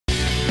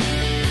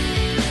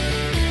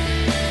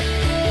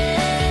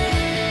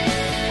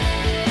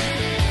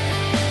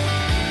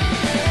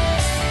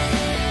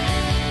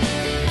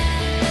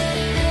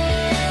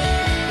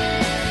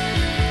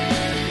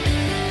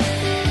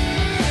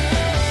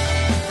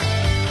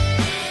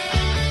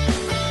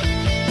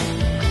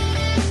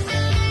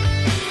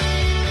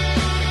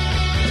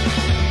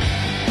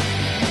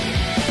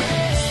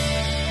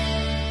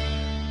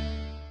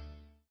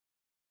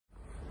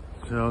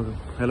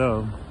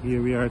Hello,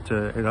 here we are at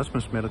the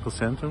Erasmus Medical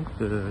Center,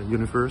 the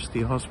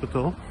University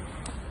Hospital.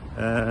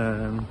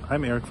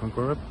 I'm Eric van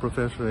Korp,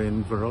 professor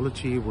in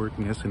virology,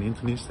 working as an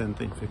internist and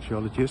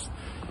infectiologist.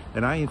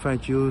 And I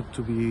invite you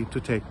to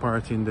take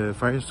part in the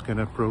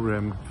Viruskenner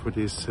program for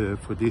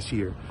this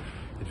year.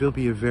 It will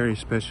be a very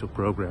special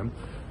program,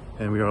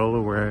 and we are all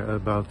aware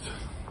about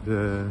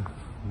the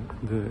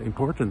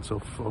importance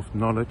of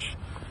knowledge,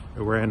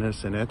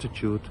 awareness and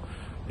attitude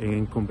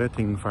in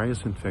combating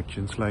virus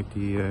infections like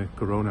the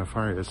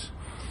coronavirus.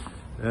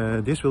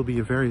 This will be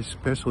a very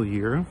special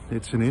year.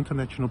 It's an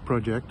international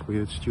project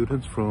with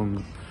students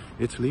from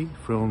Italy,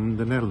 from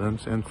the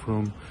Netherlands and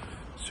from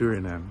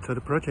Suriname. So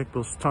the project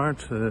will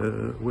start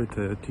with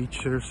a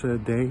Teachers'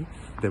 Day.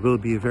 There will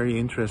be a very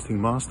interesting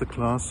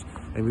masterclass,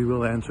 and we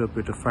will end up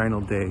with a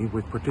final day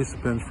with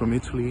participants from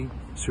Italy,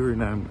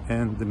 Suriname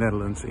and the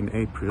Netherlands in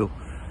April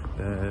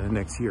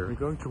next year. We're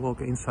going to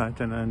walk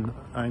inside, and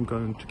I'm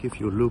going to give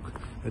you a look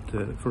at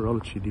the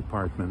virology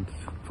department.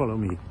 Follow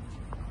me.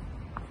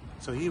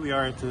 So here we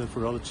are at the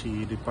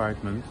virology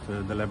department,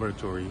 the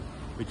laboratory.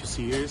 What you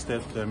see here is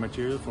that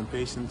material from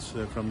patients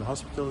from the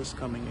hospital is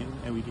coming in,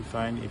 and we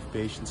define if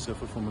patients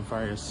suffer from a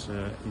virus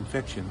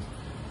infection.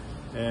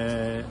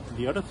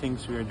 The other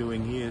things we are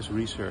doing here is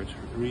research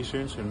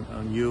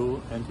on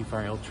new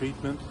antiviral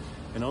treatment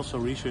and also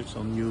research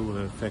on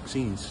new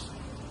vaccines.